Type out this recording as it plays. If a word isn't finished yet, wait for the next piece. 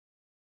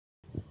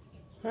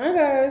Hi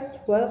guys,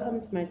 welcome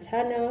to my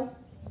channel.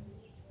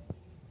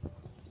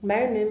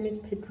 My name is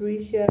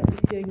Patricia.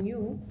 If you're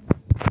new,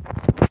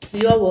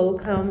 you're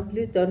welcome.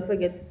 Please don't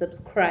forget to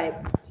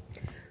subscribe.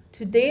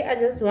 Today I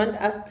just want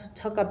us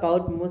to talk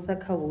about Musa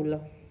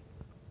Khawula.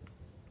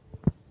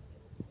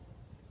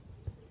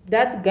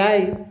 That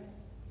guy,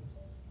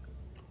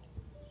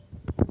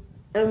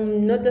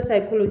 I'm not a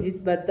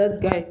psychologist, but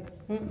that guy,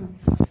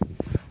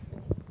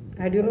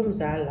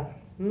 Adirumzala.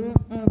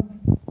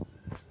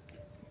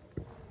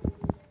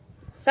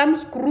 Some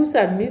screws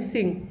are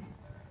missing.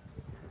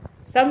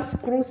 Some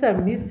screws are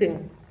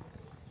missing.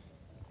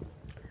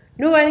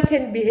 No one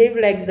can behave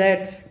like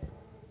that.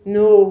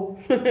 No.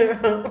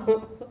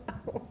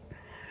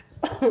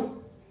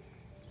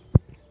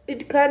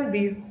 It can't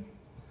be.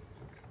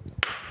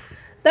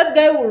 That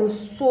guy will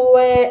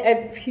swear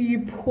at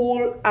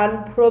people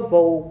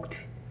unprovoked.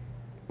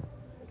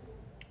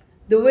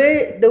 The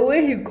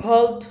way he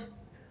called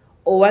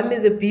Owami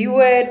the B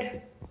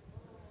word,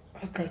 I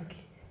was like,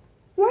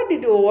 what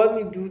did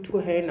Owami do to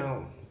her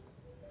now?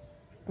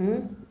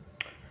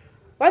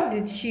 What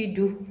did she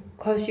do?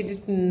 Because she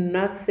did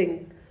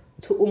nothing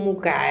to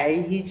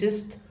Umugai. He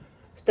just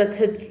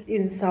started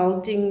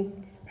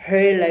insulting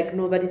her like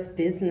nobody's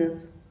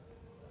business.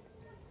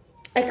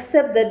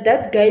 Except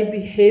that guy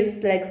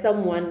behaves like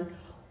someone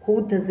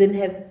who doesn't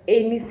have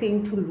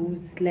anything to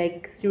lose,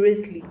 like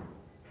seriously.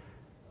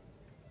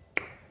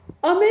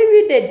 Or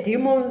maybe the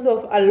demons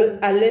of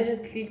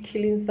allegedly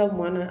killing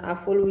someone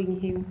are following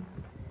him.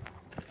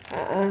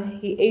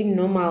 He ain't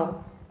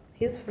normal.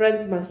 His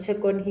friends must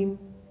check on him.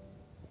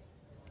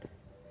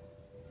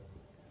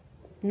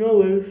 No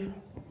worries.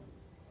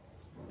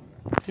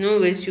 No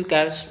ways, you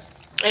guys.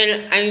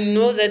 And I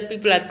know that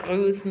people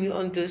agree with me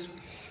on this.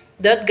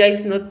 That guy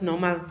is not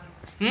normal.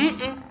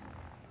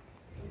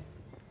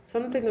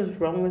 Something is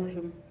wrong with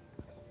him.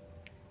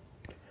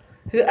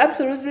 He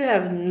absolutely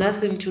have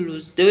nothing to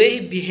lose. The way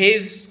he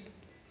behaves.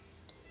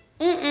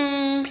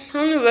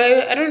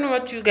 Anyway, I don't know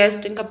what you guys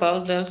think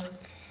about this.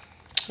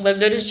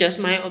 But that is just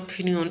my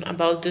opinion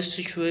about this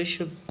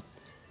situation.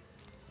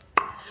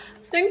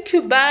 Thank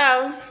you,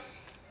 bye.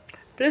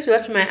 Please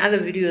watch my other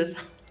videos.